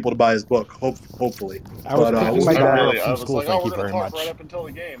more people to buy his book, hopefully. I was picking my daughter up from school. Like, thank you we're going very to talk much. right up until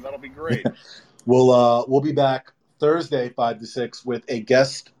the game. That'll be great. We'll be back Thursday 5 to 6 with a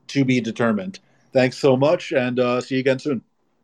guest to be determined. Thanks so much, and see you again soon.